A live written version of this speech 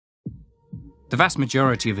The vast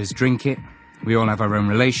majority of us drink it, we all have our own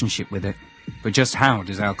relationship with it, but just how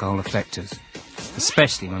does alcohol affect us?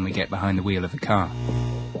 Especially when we get behind the wheel of a car.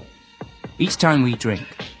 Each time we drink,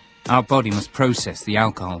 our body must process the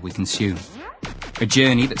alcohol we consume. A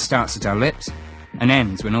journey that starts at our lips and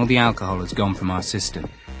ends when all the alcohol has gone from our system.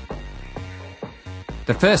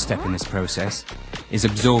 The first step in this process is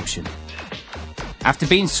absorption. After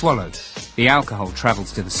being swallowed, the alcohol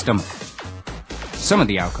travels to the stomach. Some of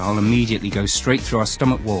the alcohol immediately goes straight through our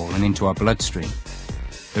stomach wall and into our bloodstream.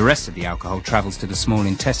 The rest of the alcohol travels to the small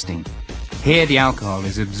intestine. Here the alcohol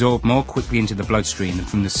is absorbed more quickly into the bloodstream than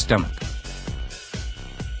from the stomach.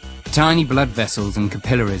 Tiny blood vessels and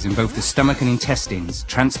capillaries in both the stomach and intestines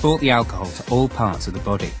transport the alcohol to all parts of the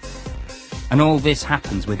body. And all this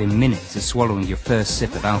happens within minutes of swallowing your first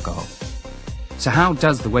sip of alcohol. So how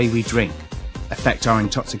does the way we drink affect our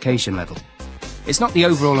intoxication level? It's not the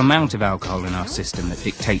overall amount of alcohol in our system that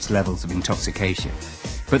dictates levels of intoxication,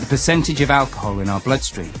 but the percentage of alcohol in our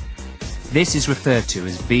bloodstream. This is referred to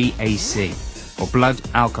as BAC, or blood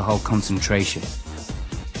alcohol concentration.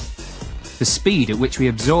 The speed at which we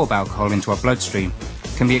absorb alcohol into our bloodstream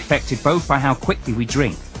can be affected both by how quickly we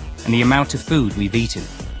drink and the amount of food we've eaten.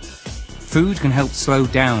 Food can help slow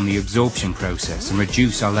down the absorption process and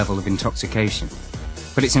reduce our level of intoxication.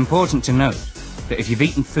 But it's important to note that if you've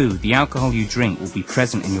eaten food, the alcohol you drink will be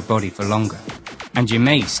present in your body for longer, and you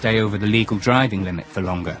may stay over the legal driving limit for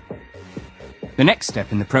longer. The next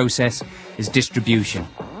step in the process is distribution.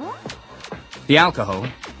 The alcohol,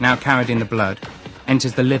 now carried in the blood,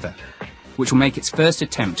 enters the liver, which will make its first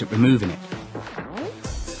attempt at removing it.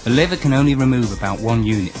 The liver can only remove about 1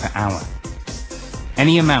 unit per hour.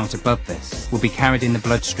 Any amount above this will be carried in the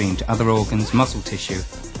bloodstream to other organs, muscle tissue,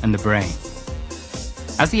 and the brain.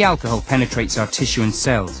 As the alcohol penetrates our tissue and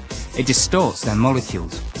cells, it distorts their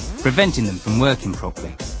molecules, preventing them from working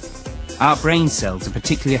properly. Our brain cells are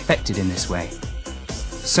particularly affected in this way.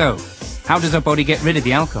 So, how does our body get rid of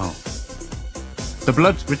the alcohol? The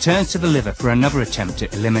blood returns to the liver for another attempt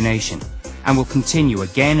at elimination, and will continue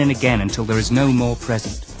again and again until there is no more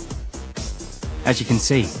present. As you can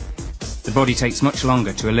see, the body takes much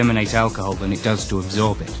longer to eliminate alcohol than it does to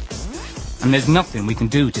absorb it. And there's nothing we can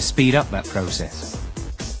do to speed up that process.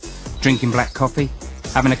 Drinking black coffee,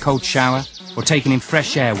 having a cold shower, or taking in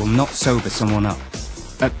fresh air will not sober someone up.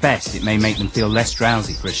 At best, it may make them feel less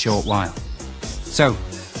drowsy for a short while. So,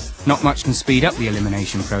 not much can speed up the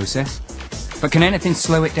elimination process, but can anything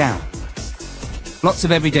slow it down? Lots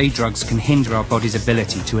of everyday drugs can hinder our body's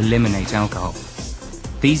ability to eliminate alcohol.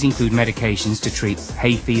 These include medications to treat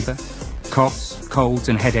hay fever, coughs, colds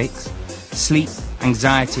and headaches, sleep,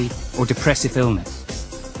 anxiety or depressive illness,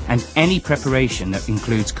 and any preparation that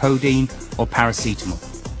includes codeine or paracetamol.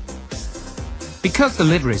 Because the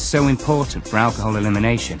liver is so important for alcohol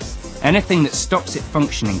elimination, anything that stops it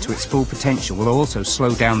functioning to its full potential will also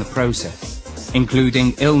slow down the process,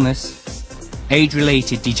 including illness,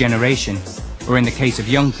 age-related degeneration, or in the case of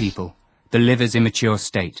young people, the liver's immature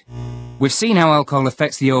state. We've seen how alcohol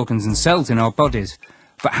affects the organs and cells in our bodies,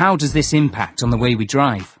 but how does this impact on the way we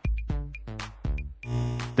drive?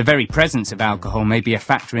 The very presence of alcohol may be a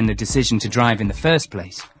factor in the decision to drive in the first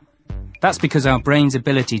place. That's because our brain's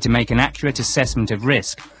ability to make an accurate assessment of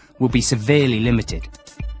risk will be severely limited.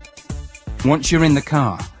 Once you're in the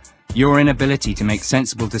car, your inability to make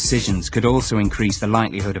sensible decisions could also increase the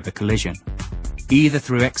likelihood of a collision, either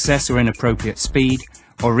through excess or inappropriate speed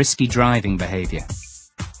or risky driving behaviour.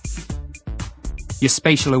 Your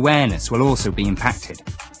spatial awareness will also be impacted.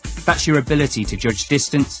 That's your ability to judge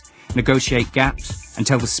distance, negotiate gaps, and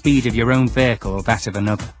tell the speed of your own vehicle or that of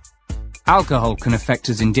another. Alcohol can affect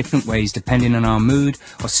us in different ways depending on our mood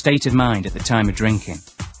or state of mind at the time of drinking.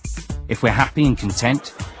 If we're happy and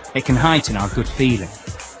content, it can heighten our good feeling.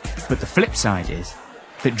 But the flip side is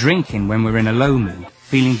that drinking when we're in a low mood,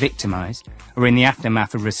 feeling victimised, or in the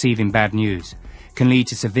aftermath of receiving bad news, can lead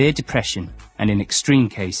to severe depression and, in extreme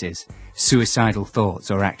cases, suicidal thoughts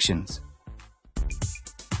or actions.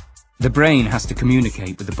 The brain has to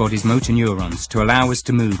communicate with the body's motor neurons to allow us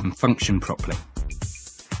to move and function properly.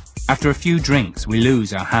 After a few drinks, we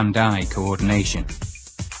lose our hand-eye coordination.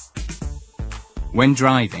 When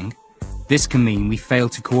driving, this can mean we fail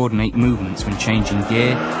to coordinate movements when changing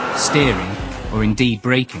gear, steering, or indeed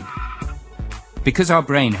braking. Because our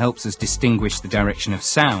brain helps us distinguish the direction of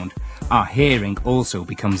sound, our hearing also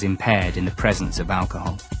becomes impaired in the presence of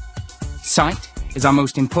alcohol. Sight is our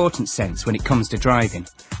most important sense when it comes to driving,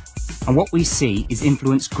 and what we see is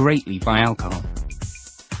influenced greatly by alcohol.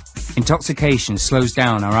 Intoxication slows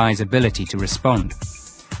down our eyes' ability to respond.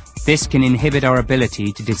 This can inhibit our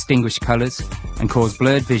ability to distinguish colours and cause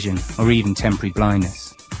blurred vision or even temporary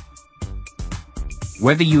blindness.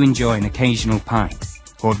 Whether you enjoy an occasional pint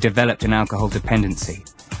or have developed an alcohol dependency,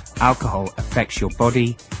 alcohol affects your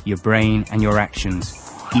body, your brain and your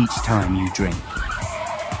actions each time you drink.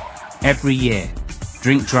 Every year,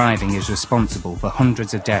 drink driving is responsible for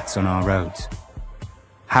hundreds of deaths on our roads.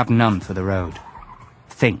 Have none for the road.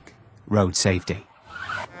 Think road safety.